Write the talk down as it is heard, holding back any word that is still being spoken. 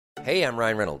Hey, I'm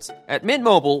Ryan Reynolds. At Mint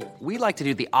Mobile, we like to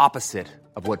do the opposite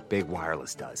of what Big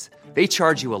Wireless does. They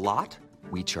charge you a lot,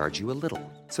 we charge you a little.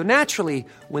 So naturally,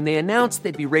 when they announced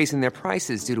they'd be raising their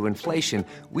prices due to inflation,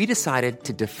 we decided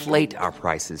to deflate our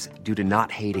prices due to not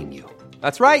hating you.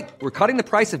 That's right. We're cutting the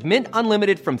price of Mint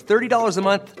Unlimited from $30 a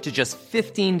month to just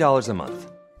 $15 a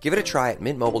month. Give it a try at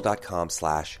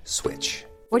mintmobile.com/switch.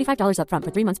 $45 up front for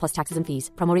 3 months plus taxes and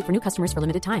fees. Promo rate for new customers for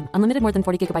limited time. Unlimited more than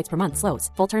 40 gigabytes per month. Slows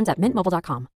full terms at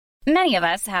mintmobile.com. Many of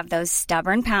us have those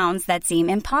stubborn pounds that seem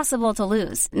impossible to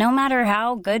lose, no matter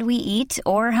how good we eat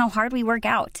or how hard we work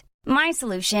out. My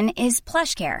solution is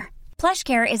PlushCare.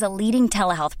 PlushCare is a leading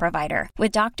telehealth provider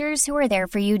with doctors who are there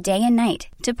for you day and night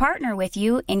to partner with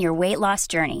you in your weight loss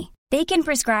journey. They can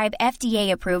prescribe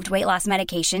FDA-approved weight loss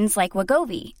medications like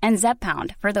Wegovy and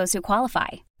Zepbound for those who qualify.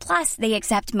 Plus, they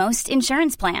accept most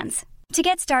insurance plans. To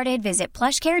get started, visit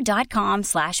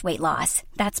plushcare.com/weightloss.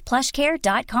 That's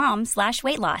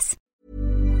plushcare.com/weightloss.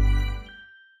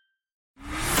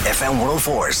 FM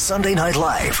 104 Sunday Night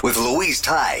Live with Louise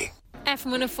Ty.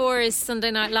 FM 104 is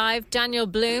Sunday Night Live. Daniel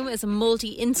Bloom is a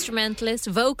multi-instrumentalist,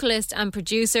 vocalist and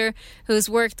producer who has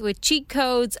worked with Cheat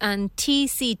Codes and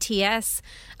TCTS.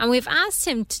 And we've asked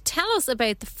him to tell us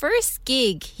about the first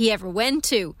gig he ever went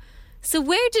to. So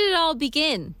where did it all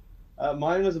begin?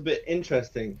 Mine was a bit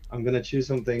interesting. I'm going to choose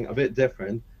something a bit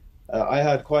different. I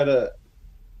had quite a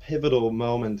pivotal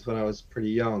moment when I was pretty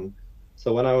young.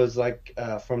 So when I was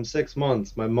from 6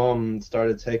 months, my mom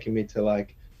started taking me to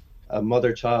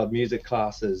mother-child music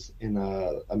classes in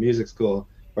a music school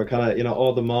where kind of,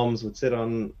 all the moms would sit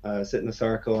in a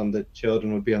circle and the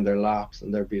children would be on their laps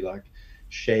and there'd be like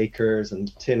shakers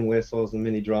and tin whistles and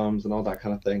mini drums and all that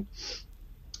kind of thing.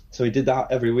 So we did that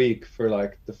every week for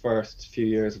the first few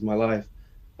years of my life.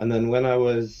 And then when I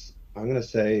was, I'm going to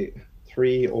say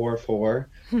 3 or 4,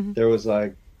 there was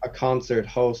a concert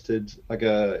hosted,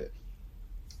 a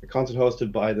concert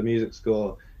hosted by the music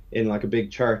school in a big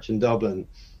church in Dublin.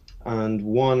 And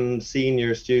one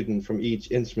senior student from each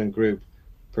instrument group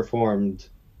performed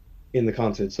in the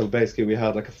concert. So basically we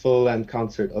had a full length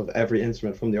concert of every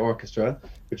instrument from the orchestra,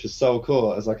 which was so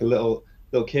cool. As a little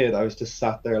kid, I was just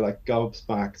sat there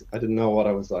gobsmacked. I didn't know what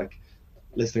I was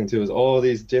listening to. It was all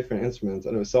these different instruments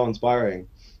and it was so inspiring.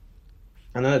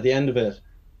 And then at the end of it,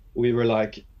 we were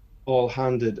all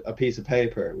handed a piece of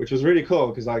paper, which was really cool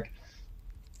because I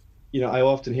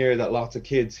often hear that lots of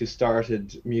kids who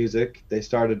started music, they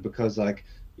started because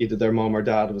either their mom or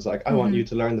dad was I want you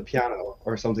to learn the piano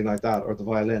or something like that, or the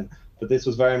violin. But this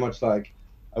was very much I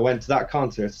went to that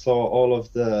concert, saw all of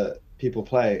the people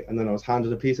play, and then I was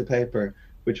handed a piece of paper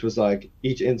which was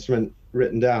each instrument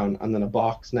written down and then a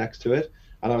box next to it,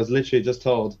 and I was literally just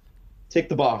told, tick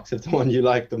the box if the one you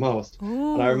like the most.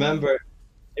 Ooh. And I remember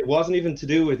it wasn't even to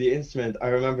do with the instrument. I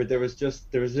remember there was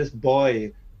this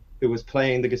boy who was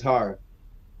playing the guitar,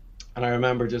 and I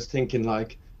remember just thinking I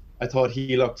thought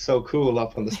he looked so cool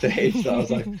up on the stage. So I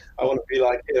was I want to be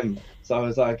like him. So I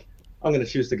was I'm going to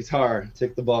choose the guitar,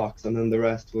 tick the box, and then the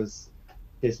rest was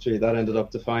history. That ended up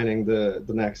defining the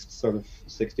next sort of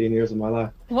 16 years of my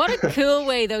life. What a cool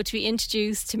way though to be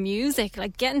introduced to music,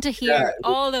 getting to hear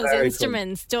all those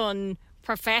instruments done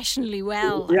professionally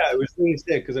well. Yeah, it was really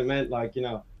sick because it meant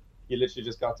you literally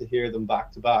just got to hear them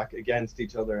back to back against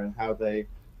each other and how they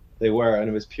were, and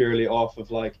it was purely off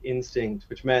of instinct,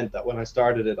 which meant that when I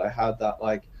started it I had that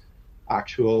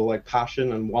actual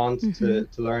passion and want to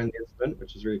learn the instrument,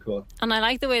 which is really cool. And I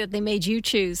like the way that they made you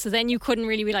choose, so then you couldn't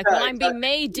really be well, I'm being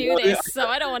made do this, so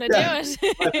I don't want to do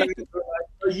it.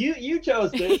 You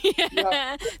chose this.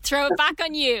 Yeah. Throw it back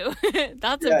on you.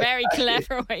 That's a very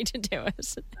clever way to do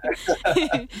it.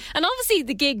 And obviously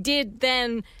the gig did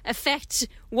then affect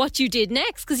what you did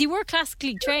next, because you were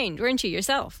classically trained, weren't you,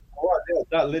 yourself?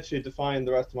 That literally defined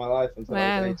the rest of my life until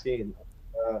I was 18.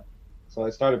 So I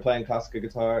started playing classical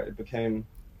guitar. It became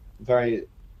very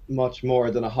much more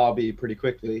than a hobby pretty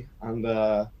quickly, and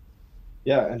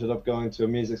ended up going to a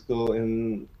music school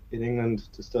in England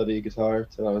to study guitar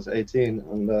till I was 18,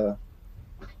 and that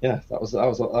was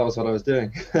what I was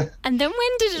doing. And then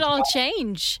when did it all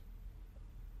change?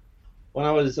 When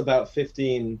I was about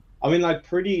 15. I mean,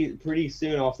 pretty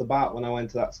soon off the bat, when I went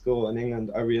to that school in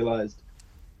England, I realized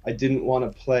I didn't want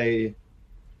to play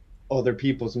other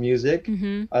people's music.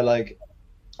 Mm-hmm.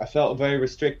 I felt very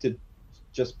restricted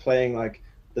just playing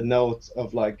the notes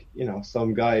of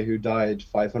some guy who died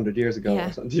 500 years ago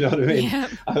or something. Do you know what I mean? Yeah.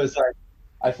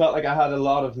 I felt I had a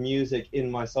lot of music in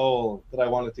my soul that I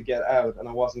wanted to get out, and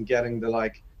I wasn't getting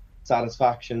the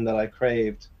satisfaction that I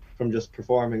craved from just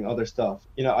performing other stuff.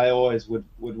 I always would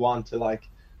want to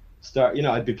start,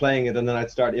 I'd be playing it and then I'd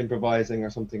start improvising or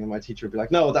something, and my teacher would be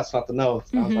like, no, that's not the note.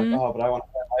 And I was like, oh, but I want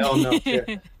to play my own notes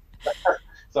here.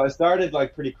 So I started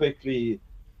like pretty quickly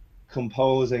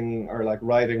composing or like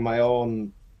writing my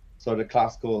own sort of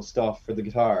classical stuff for the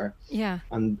guitar. Yeah.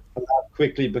 And that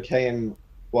quickly became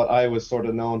what I was sort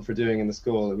of known for doing in the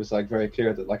school. It was like very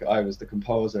clear that like I was the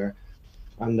composer.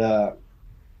 And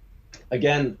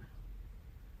again,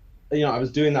 I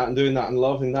was doing that and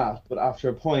loving that, but after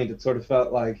a point it sort of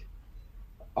felt like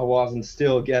I wasn't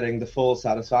still getting the full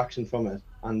satisfaction from it.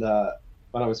 And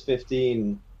when I was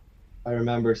 15, I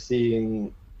remember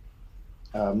seeing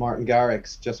Martin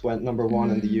Garrix just went number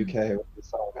one in the UK with the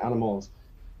song Animals.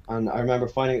 And I remember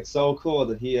finding it so cool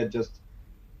that he had just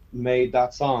made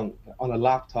that song on a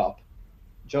laptop,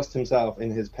 just himself in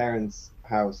his parents'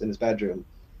 house, in his bedroom.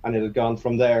 And it had gone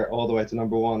from there all the way to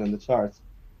number one in the charts.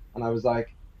 And I was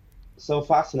like so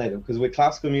fascinated, because with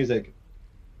classical music,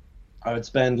 I would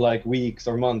spend like weeks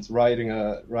or months writing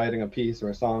a piece or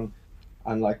a song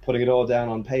and like putting it all down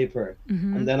on paper.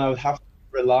 And then I would have to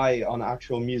rely on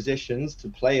actual musicians to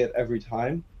play it every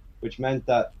time, which meant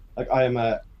that like I am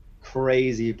a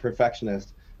crazy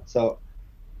perfectionist. So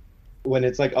when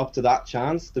it's like up to that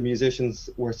chance, the musicians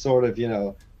were sort of,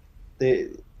 they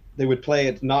would play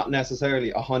it not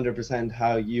necessarily 100%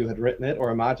 how you had written it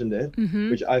or imagined it,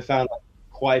 which I found like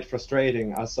quite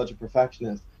frustrating as such a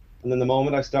perfectionist. And then the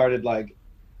moment I started like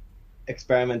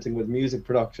experimenting with music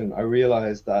production, I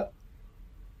realized that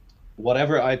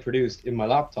whatever I produced in my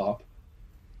laptop,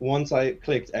 once I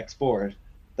clicked export,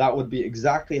 that would be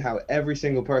exactly how every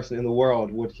single person in the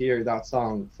world would hear that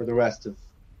song for the rest of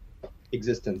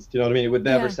existence. Do you know what I mean? It would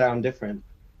never sound different.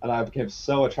 And I became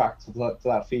so attracted to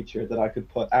that feature that I could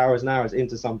put hours and hours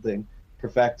into something,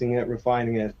 perfecting it,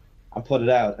 refining it, and put it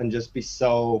out and just be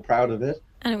so proud of it.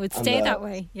 And it would stay that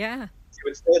way, yeah. It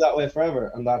would stay that way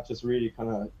forever, and that just really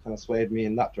kind of swayed me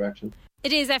in that direction.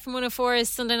 It is FM 104's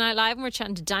Sunday Night Live, and we're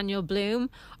chatting to Daniel Bloom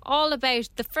all about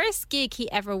the first gig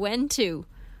he ever went to.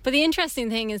 But the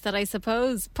interesting thing is that I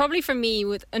suppose, probably for me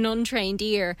with an untrained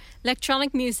ear,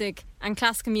 electronic music and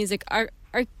classical music are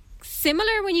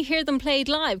similar when you hear them played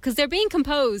live, because they're being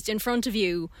composed in front of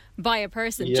you by a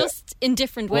person, just in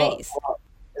different ways. Well,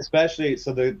 especially,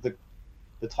 so the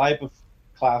type of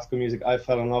classical music I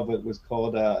fell in love with was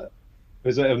called, it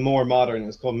was more modern, it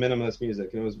was called minimalist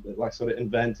music, and it was like sort of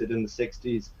invented in the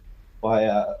 60s by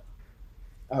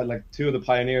like two of the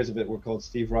pioneers of it were called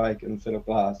Steve Reich and Philip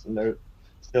Glass, and they're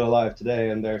still alive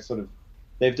today, and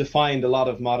they've defined a lot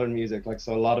of modern music. Like,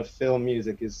 so a lot of film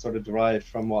music is sort of derived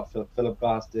from what Philip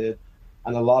Glass did,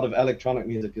 and a lot of electronic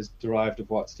music is derived of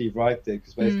what Steve Reich did,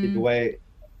 because basically the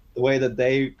way that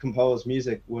they composed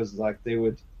music was like they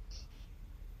would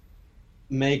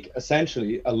make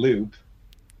essentially a loop,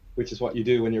 which is what you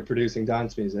do when you're producing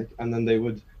dance music, and then they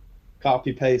would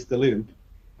copy paste the loop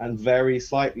and very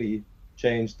slightly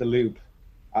change the loop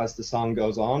as the song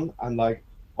goes on, and like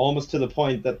almost to the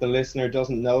point that the listener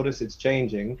doesn't notice it's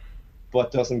changing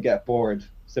but doesn't get bored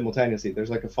simultaneously. There's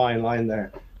like a fine line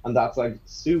there, and that's like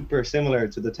super similar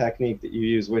to the technique that you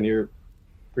use when you're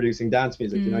producing dance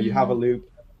music. You have a loop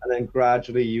and then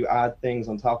gradually you add things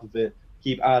on top of it,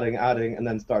 keep adding, and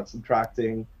then start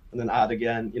subtracting and then add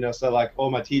again, so like all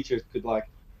my teachers could like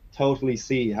totally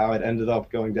see how it ended up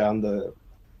going down the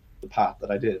path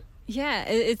that I did. Yeah,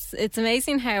 it's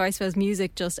amazing how I suppose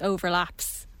music just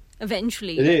overlaps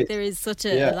eventually. There is such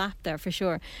a lap there for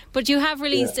sure. But you have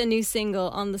released a new single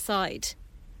on the side.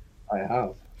 I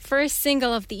have. First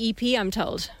single of the EP, I'm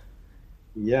told.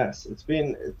 Yes, it's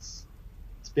been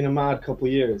a mad couple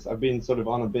of years. I've been sort of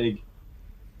on a big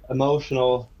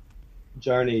emotional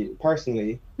journey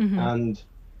personally and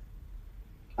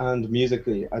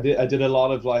musically. I did a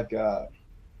lot of like a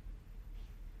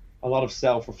lot of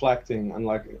self-reflecting, and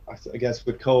like I guess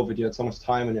with COVID you had so much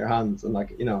time in your hands, and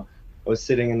like I was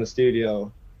sitting in the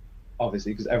studio,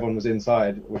 obviously, because everyone was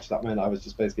inside, which that meant I was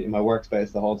just basically in my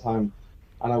workspace the whole time,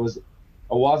 and I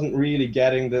wasn't really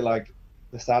getting the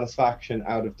satisfaction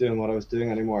out of doing what I was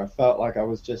doing anymore. I felt like I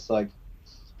was just like,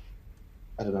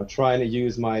 I don't know, trying to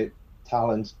use my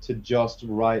talent to just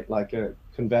write like a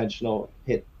conventional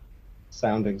hit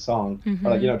sounding song,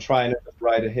 or like trying to just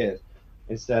write a hit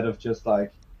instead of just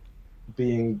like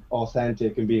being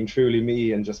authentic and being truly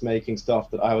me and just making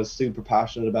stuff that I was super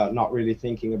passionate about, not really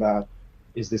thinking about,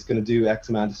 is this going to do X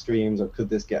amount of streams or could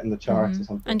this get in the charts or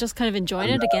something. And just kind of enjoying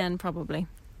it again, probably.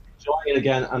 Enjoying it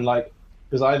again, and like,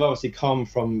 because I've obviously come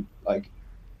from like,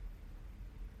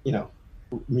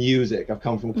 music. I've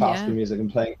come from classical music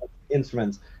and playing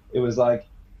instruments. It was like,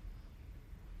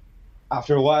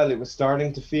 after a while, it was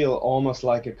starting to feel almost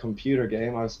like a computer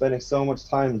game. I was spending so much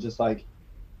time just like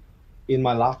in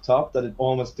my laptop that it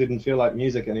almost didn't feel like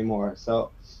music anymore.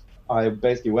 So I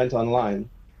basically went online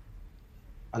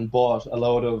and bought a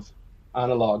load of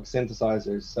analog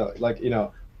synthesizers. So like, you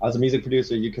know, as a music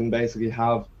producer, you can basically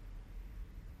have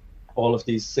all of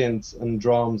these synths and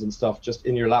drums and stuff just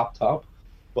in your laptop.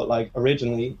 But like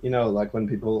originally, you know, like when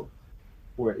people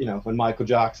were, you know, when Michael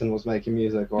Jackson was making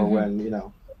music, or when, you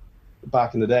know,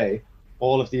 back in the day,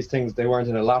 all of these things, they weren't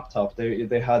in a laptop.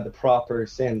 They had the proper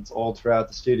synths all throughout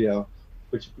the studio,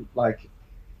 which like,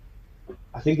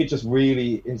 I think it just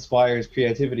really inspires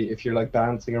creativity if you're like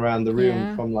bouncing around the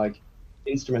room from like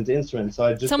instrument to instrument. So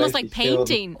I just, it's almost like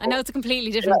painting. I know it's a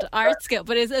completely different art skill,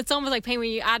 but it's almost like painting where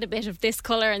you add a bit of this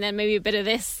colour and then maybe a bit of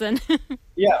this. And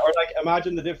yeah, or like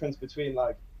imagine the difference between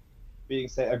like being,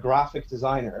 say, a graphic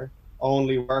designer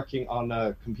only working on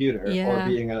a computer, or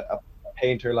being a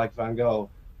painter like Van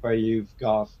Gogh, where you've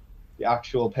got the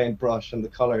actual paintbrush and the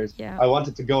colours. I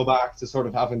wanted to go back to sort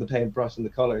of having the paintbrush and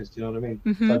the colours, do you know what I mean?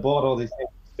 So I bought all these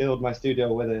things, filled my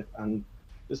studio with it, and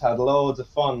just had loads of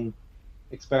fun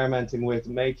experimenting with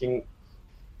making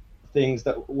things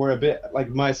that were a bit like,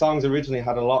 my songs originally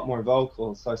had a lot more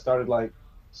vocals, so I started like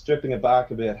stripping it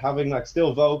back a bit, having like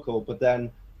still vocal, but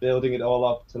then building it all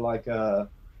up to like a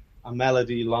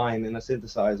melody line in a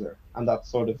synthesizer, and that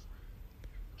sort of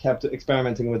kept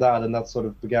experimenting with that, and that sort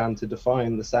of began to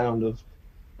define the sound of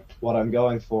what I'm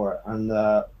going for. And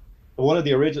one of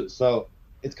the originals, so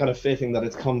it's kind of fitting that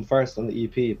it's come first on the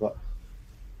EP, but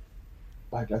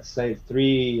like, let's say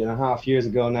 3.5 years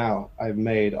ago now, I've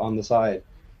made On the Side,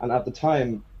 and at the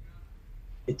time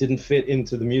it didn't fit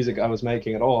into the music I was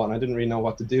making at all, and I didn't really know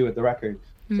what to do with the record,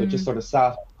 so it just sort of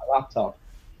sat on my laptop.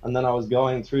 And then I was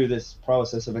going through this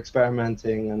process of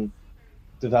experimenting and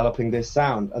developing this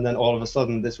sound, and then all of a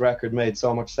sudden this record made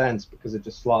so much sense because it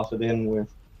just slotted in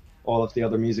with all of the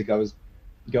other music I was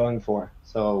going for.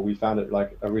 So we found it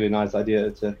like a really nice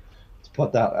idea to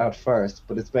put that out first,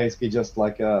 but it's basically just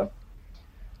like a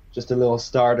little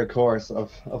starter course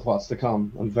of what's to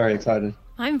come. I'm very excited.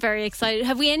 I'm very excited.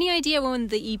 Have we any idea when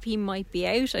the EP might be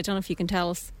out? I don't know if you can tell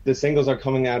us. The singles are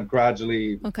coming out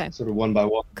gradually, sort of one by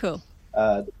one. Cool.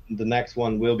 The next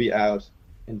one will be out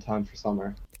in time for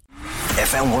summer.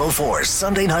 FM 104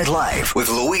 Sunday Night Live with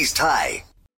Louise Ty.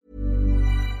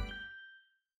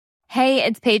 Hey,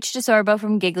 it's Paige DeSorbo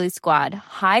from Giggly Squad.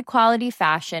 High quality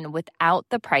fashion without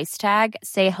the price tag.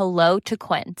 Say hello to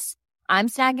Quince. I'm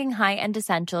snagging high-end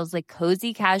essentials like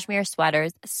cozy cashmere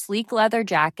sweaters, sleek leather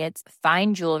jackets,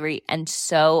 fine jewelry, and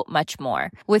so much more.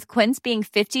 With Quince being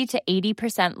 50 to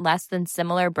 80% less than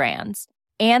similar brands.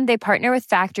 And they partner with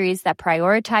factories that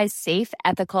prioritize safe,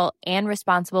 ethical, and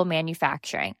responsible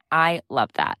manufacturing. I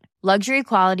love that. Luxury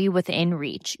quality within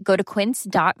reach. Go to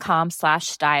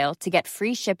quince.com/style to get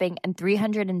free shipping and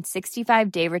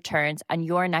 365-day returns on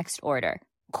your next order.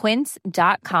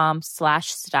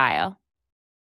 Quince.com/style.